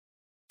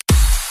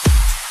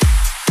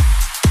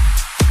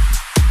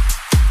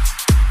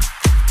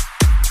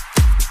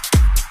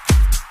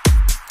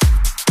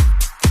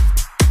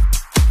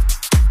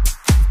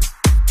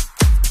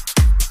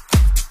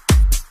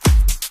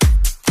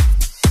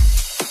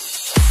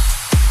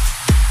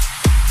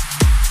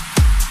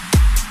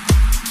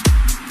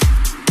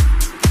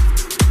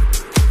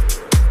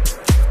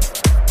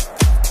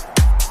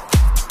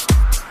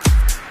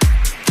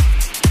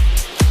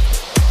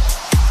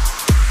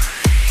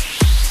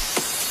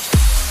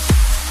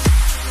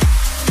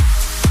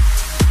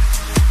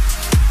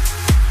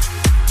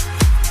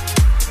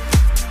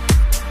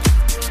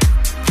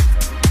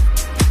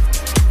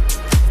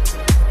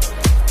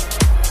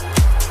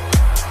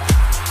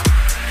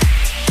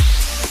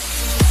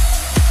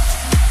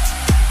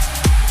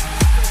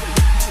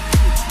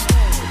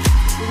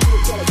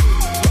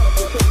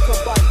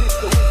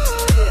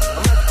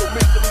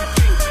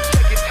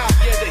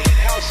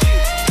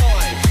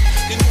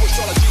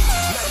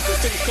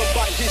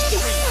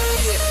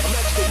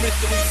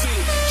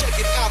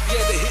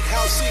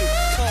scene.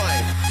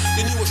 Time,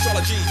 the new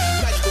astrology,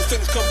 magical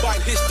things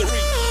combine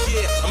history.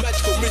 Yeah, a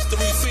magical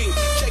mystery scene.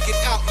 Check it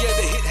out, yeah,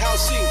 the hit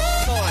house scene.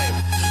 Time,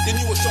 the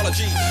new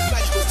astrology,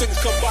 magical things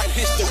combine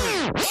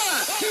history. 1,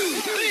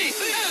 2, 3,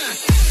 4.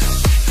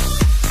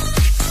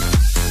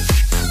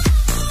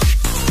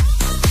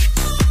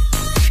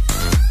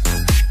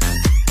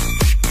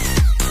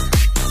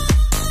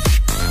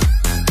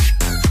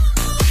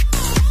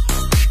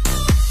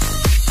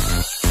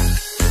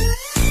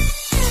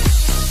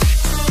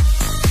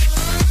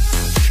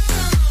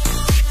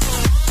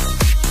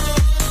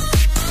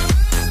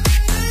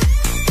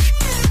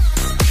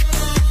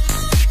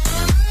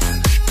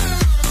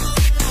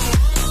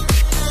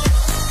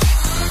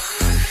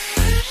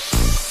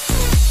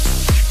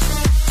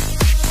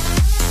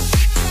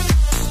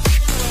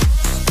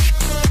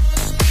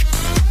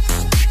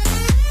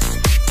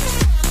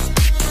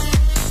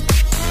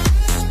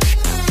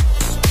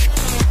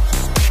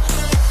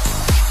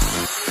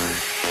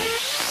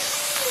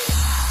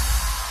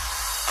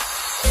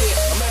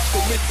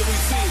 Mystery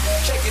scene,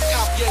 check it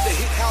out, yeah, the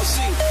hit house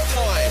scene.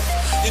 Time,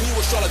 the new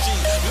astrology,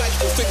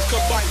 magical things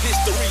combine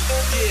history.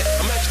 Yeah,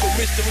 a magical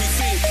mystery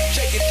scene,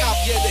 check it out,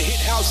 yeah, the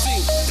hit house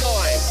scene.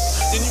 Time,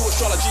 the new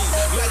astrology,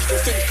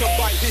 magical things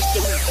combine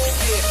history.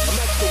 Yeah, a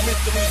magical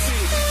mystery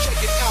scene, check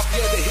it out,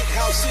 yeah, the hit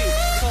house scene.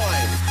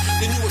 Time,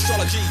 the new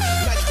astrology,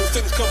 magical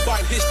things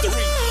combine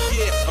history.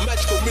 Yeah, a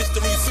magical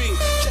mystery scene,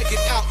 check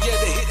it out, yeah,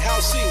 the hit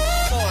house scene.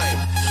 Time,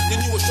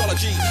 the new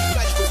astrology,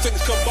 magical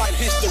things combine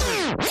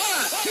history. 1,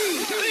 2.